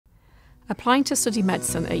Applying to study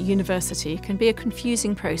medicine at university can be a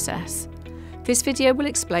confusing process. This video will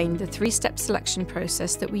explain the three-step selection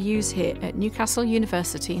process that we use here at Newcastle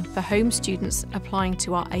University for home students applying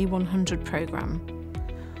to our A100 programme.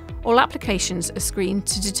 All applications are screened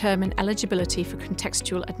to determine eligibility for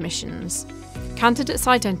contextual admissions. Candidates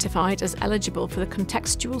identified as eligible for the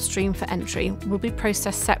contextual stream for entry will be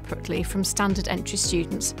processed separately from standard entry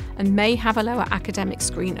students and may have a lower academic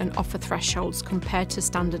screen and offer thresholds compared to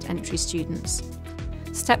standard entry students.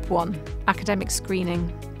 Step 1. Academic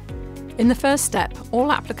screening. In the first step,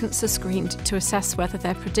 all applicants are screened to assess whether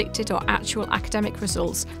their predicted or actual academic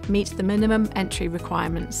results meet the minimum entry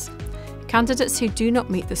requirements. Candidates who do not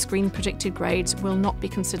meet the screen predicted grades will not be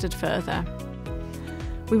considered further.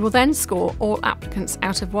 We will then score all applicants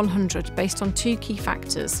out of 100 based on two key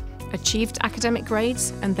factors: achieved academic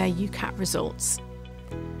grades and their UCAT results.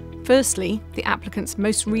 Firstly, the applicant's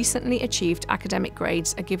most recently achieved academic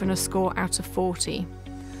grades are given a score out of 40.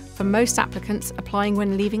 For most applicants applying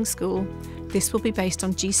when leaving school, this will be based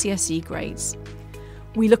on GCSE grades.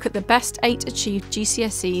 We look at the best 8 achieved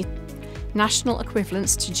GCSE. National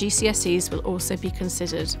equivalents to GCSEs will also be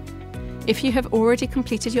considered. If you have already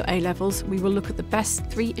completed your A-levels, we will look at the best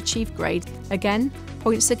 3 achieved grades. Again,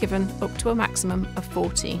 points are given up to a maximum of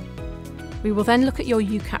 40. We will then look at your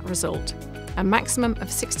UCAT result. A maximum of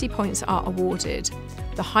 60 points are awarded.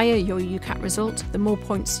 The higher your UCAT result, the more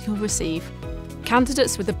points you'll receive.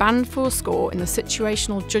 Candidates with a Band 4 score in the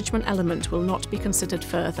situational judgment element will not be considered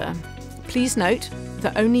further. Please note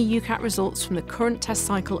that only UCAT results from the current test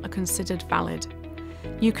cycle are considered valid.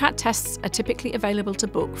 UCAT tests are typically available to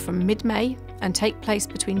book from mid-May and take place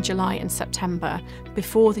between July and September,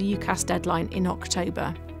 before the UCAS deadline in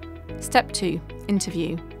October. Step 2.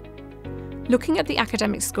 Interview. Looking at the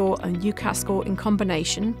academic score and UCAT score in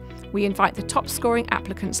combination, we invite the top scoring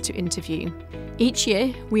applicants to interview. Each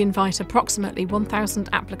year, we invite approximately 1,000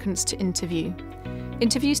 applicants to interview.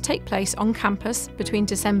 Interviews take place on campus between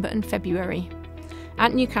December and February.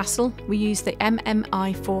 At Newcastle, we use the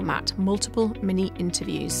MMI format, multiple mini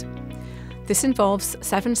interviews. This involves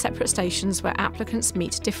 7 separate stations where applicants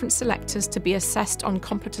meet different selectors to be assessed on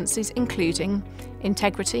competencies including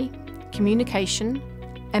integrity, communication,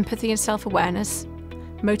 empathy and self-awareness,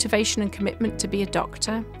 motivation and commitment to be a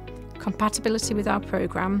doctor, compatibility with our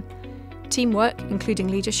programme, teamwork including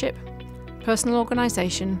leadership, personal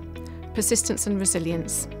organisation, persistence and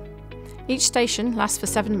resilience. Each station lasts for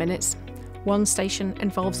 7 minutes. One station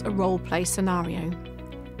involves a role-play scenario.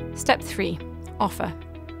 Step 3. Offer.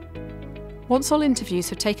 Once all interviews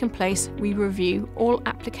have taken place, we review all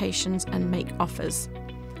applications and make offers.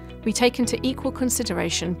 We take into equal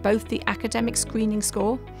consideration both the academic screening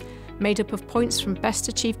score, made up of points from best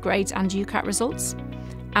achieved grades and UCAT results,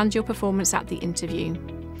 and your performance at the interview.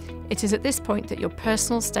 It is at this point that your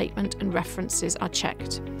personal statement and references are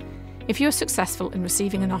checked. If you are successful in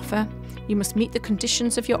receiving an offer, you must meet the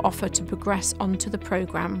conditions of your offer to progress onto the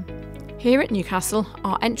programme. Here at Newcastle,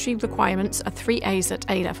 our entry requirements are 3 A's at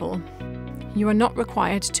A-level. You are not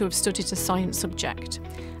required to have studied a science subject.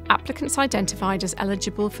 Applicants identified as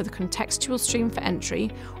eligible for the contextual stream for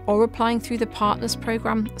entry or applying through the Partners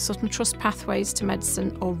Programme, Sutton Trust Pathways to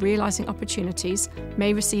Medicine or Realising Opportunities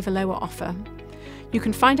may receive a lower offer. You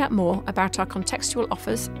can find out more about our contextual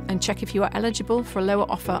offers and check if you are eligible for a lower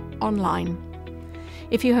offer online.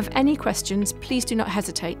 If you have any questions, please do not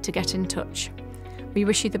hesitate to get in touch. We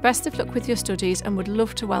wish you the best of luck with your studies and would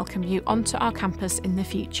love to welcome you onto our campus in the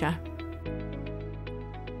future.